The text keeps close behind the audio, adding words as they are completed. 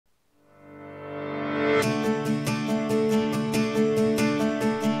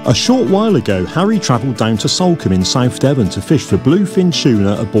A short while ago, Harry travelled down to Salcombe in South Devon to fish for bluefin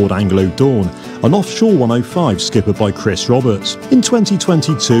tuna aboard Anglo Dawn, an offshore 105 skippered by Chris Roberts. In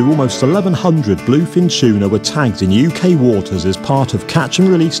 2022, almost 1,100 bluefin tuna were tagged in UK waters as part of catch and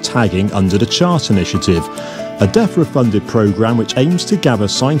release tagging under the Chart initiative, a DEFRA-funded programme which aims to gather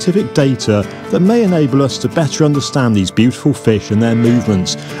scientific data that may enable us to better understand these beautiful fish and their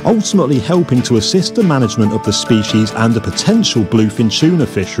movements, ultimately helping to assist the management of the species and the potential bluefin tuna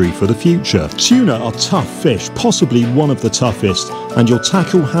fishery for the future. Tuna are tough fish, possibly one of the toughest, and your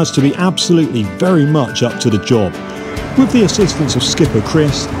tackle has to be absolutely very much up to the job. With the assistance of skipper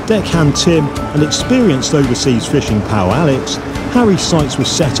Chris, deckhand Tim and experienced overseas fishing pal Alex, Harry's sights were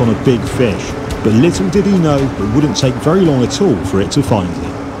set on a big fish. But little did he know it wouldn't take very long at all for it to find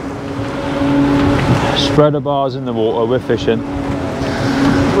him. Spreader bars in the water, we're fishing.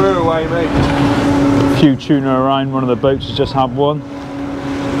 We're away, mate. A few tuna around, one of the boats has just had one.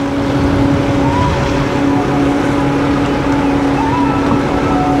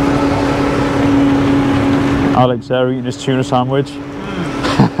 Alex there eating his tuna sandwich.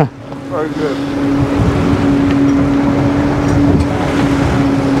 Very good.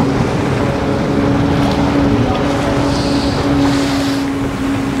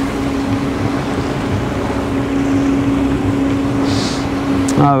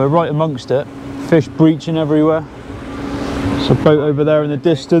 We're right amongst it, fish breaching everywhere. There's a boat over there in the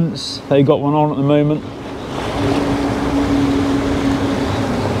distance, they got one on at the moment.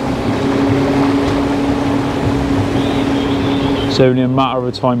 It's only a matter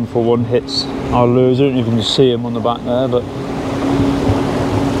of time before one hits our lures. I don't know if you can see him on the back there, but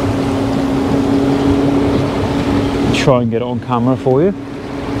try and get it on camera for you.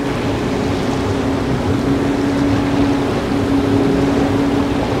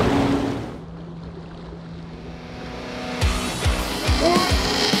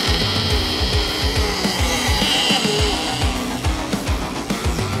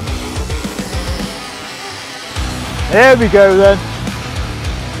 There we go then.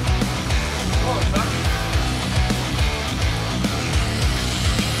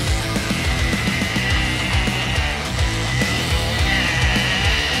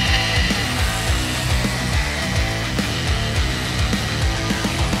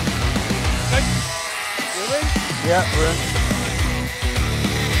 Yeah, we're in.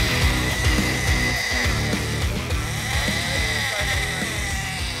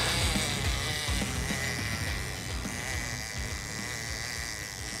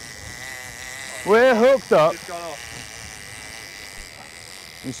 We're hooked up.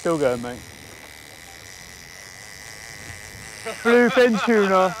 You're still going, mate. Bluefin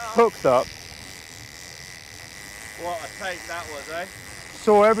tuna, hooked up. What a take that was, eh?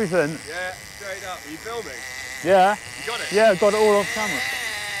 Saw everything. Yeah, straight up. Are you filming? Yeah. You got it? Yeah, got it all off camera.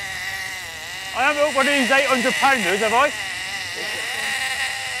 I haven't hooked one of these 800-pounders, have I?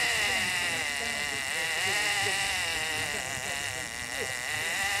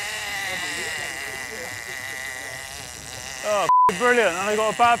 Oh, brilliant, and I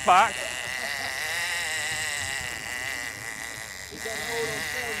got a bad back.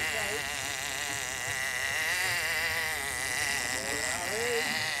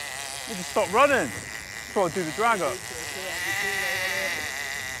 You just stop running. Try to do the drag up.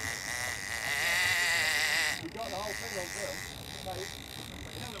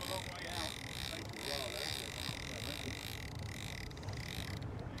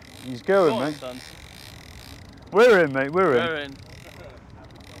 He's going, mate. We're in, mate, we're in.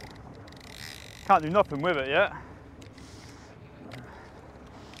 Can't do nothing with it yet.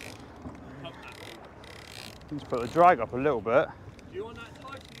 Just put the drag up a little bit. Do you want that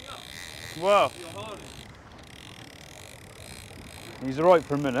tightening up? Well, he's alright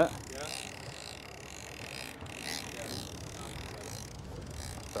for a minute. Yeah.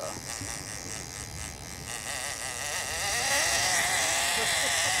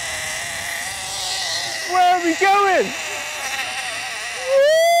 Where are we going?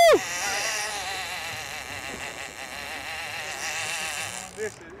 Woo!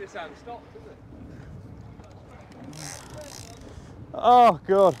 This hasn't stopped, is it? Oh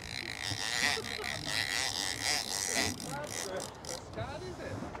God.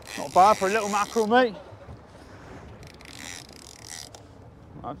 Not bad for a little mackerel, mate.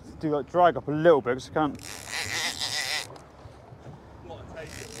 I have to do that drag up a little bit because I can't.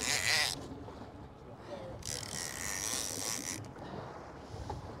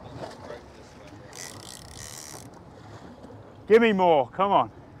 Give me more, come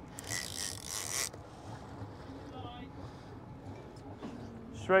on.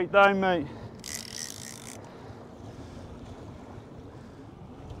 Straight down, mate.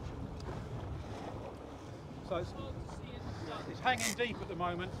 So it's hanging deep at the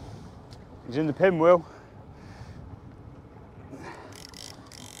moment. He's in the pinwheel.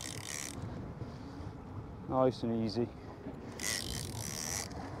 Nice and easy.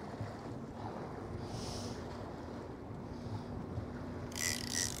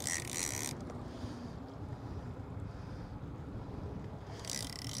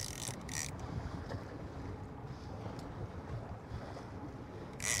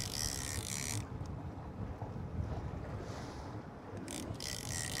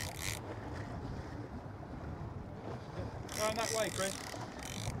 Going that way, Chris.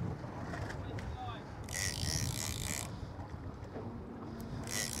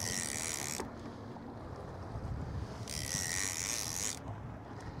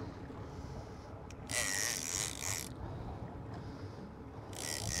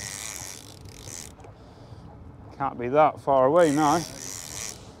 Can't be that far away now.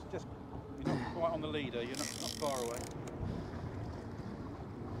 Just, you're not quite on the leader, you're not far away.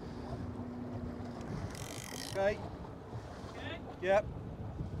 Okay. Yep.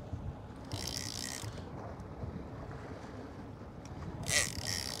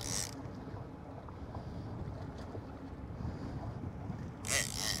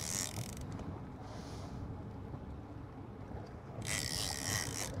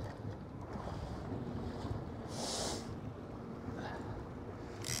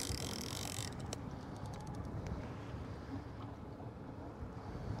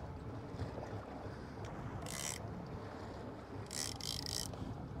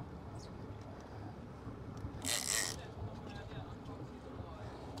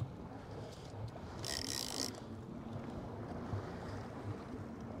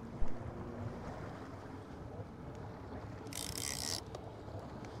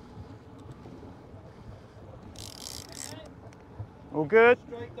 All good?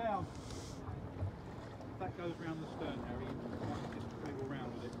 Straight down. That goes round the stern, Harry. You might just wiggle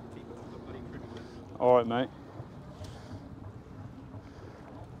round with it. Keep it off the bloody trim of it. All right, mate.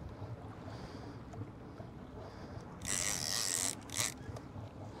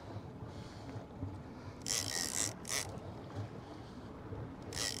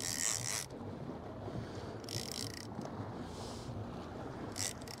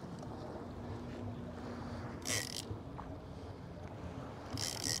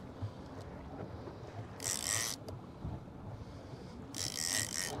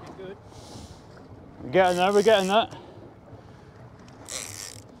 Good. We're getting there, we're getting there.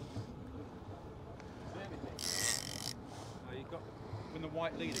 You've got, when the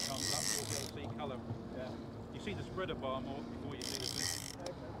white leader comes up, you'll be able to see colour. Yeah. You see the spreader bar more before you see the blue.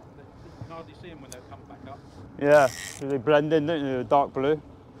 You can hardly see them when they come back up. Yeah, they blend in, don't they, the dark blue.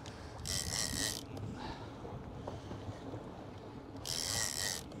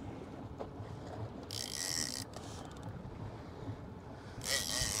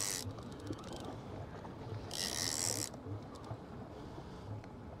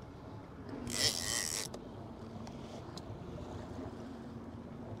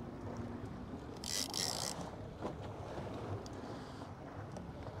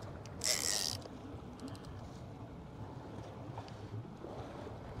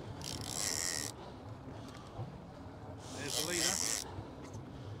 There's the leader.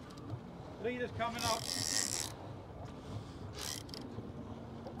 Leader's coming up.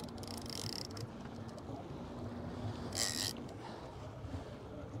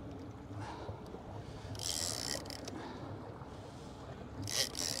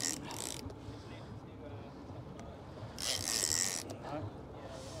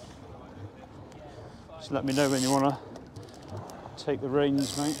 Just let me know when you want to take the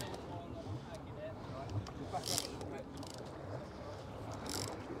reins, mate.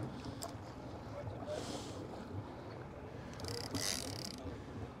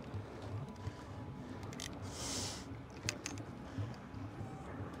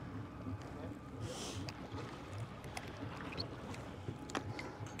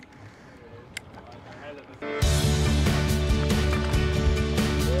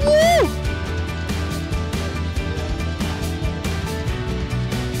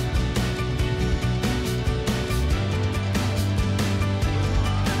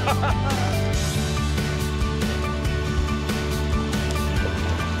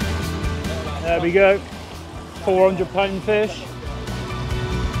 There we go, 400-pound fish.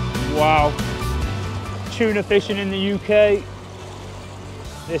 Wow. Tuna fishing in the UK.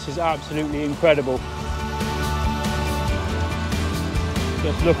 This is absolutely incredible.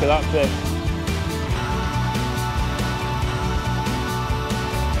 Just look at that fish.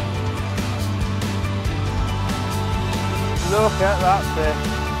 Look at that fish.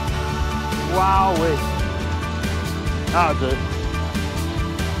 Wowee. That'll do.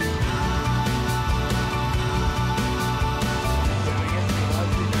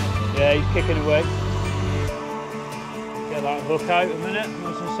 Yeah, he's kicking away. Get that hook out a minute,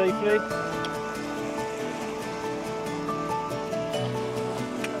 nice and safely.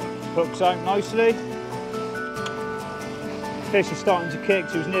 Hook's out nicely. Fish is starting to kick,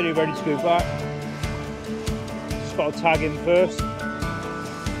 so he's nearly ready to go back. Just got to tag him first.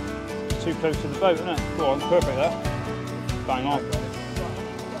 It's too close to the boat, isn't it? Go on, perfect there. Bang on.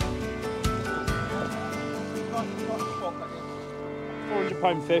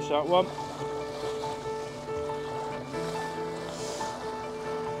 400-pound fish, that one.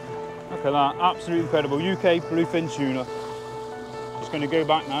 Look at that, absolutely incredible. UK bluefin tuna. Just going to go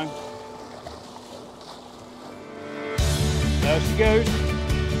back now. There she goes.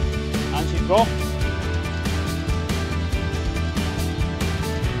 And she's gone.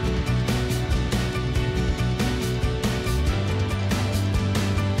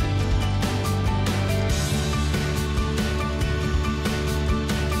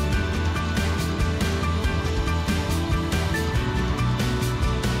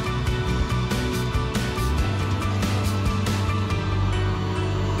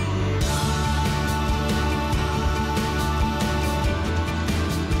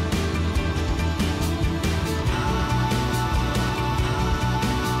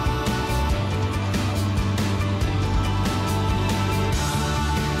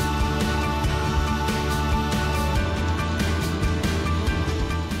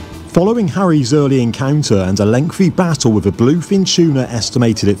 Following Harry's early encounter and a lengthy battle with a bluefin tuna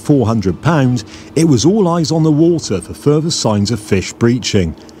estimated at £400, it was all eyes on the water for further signs of fish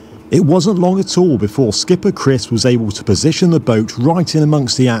breaching. It wasn't long at all before skipper Chris was able to position the boat right in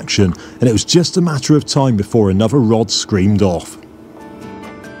amongst the action, and it was just a matter of time before another rod screamed off.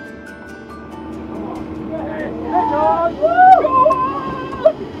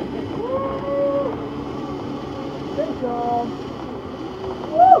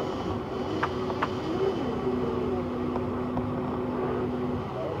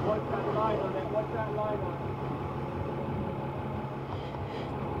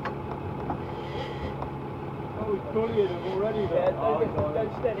 Already, go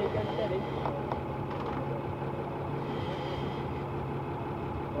steady, go steady.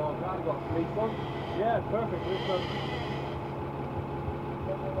 Oh, glad I got a fleet one. Yeah, perfect.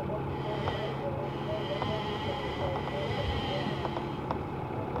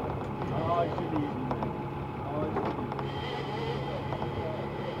 Oh, it should be easy, man. Oh, it should be easy.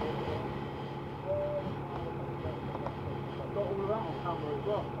 I've got all of that on camera as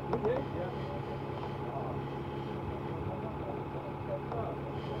well. Did you? Yeah.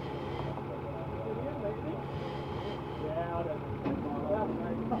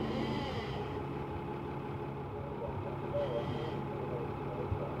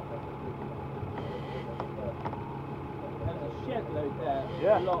 Load there.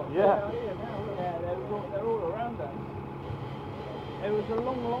 Yeah, yeah. Yeah, they're all around us. There was a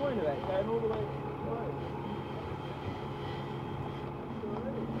long line of it going all the way through.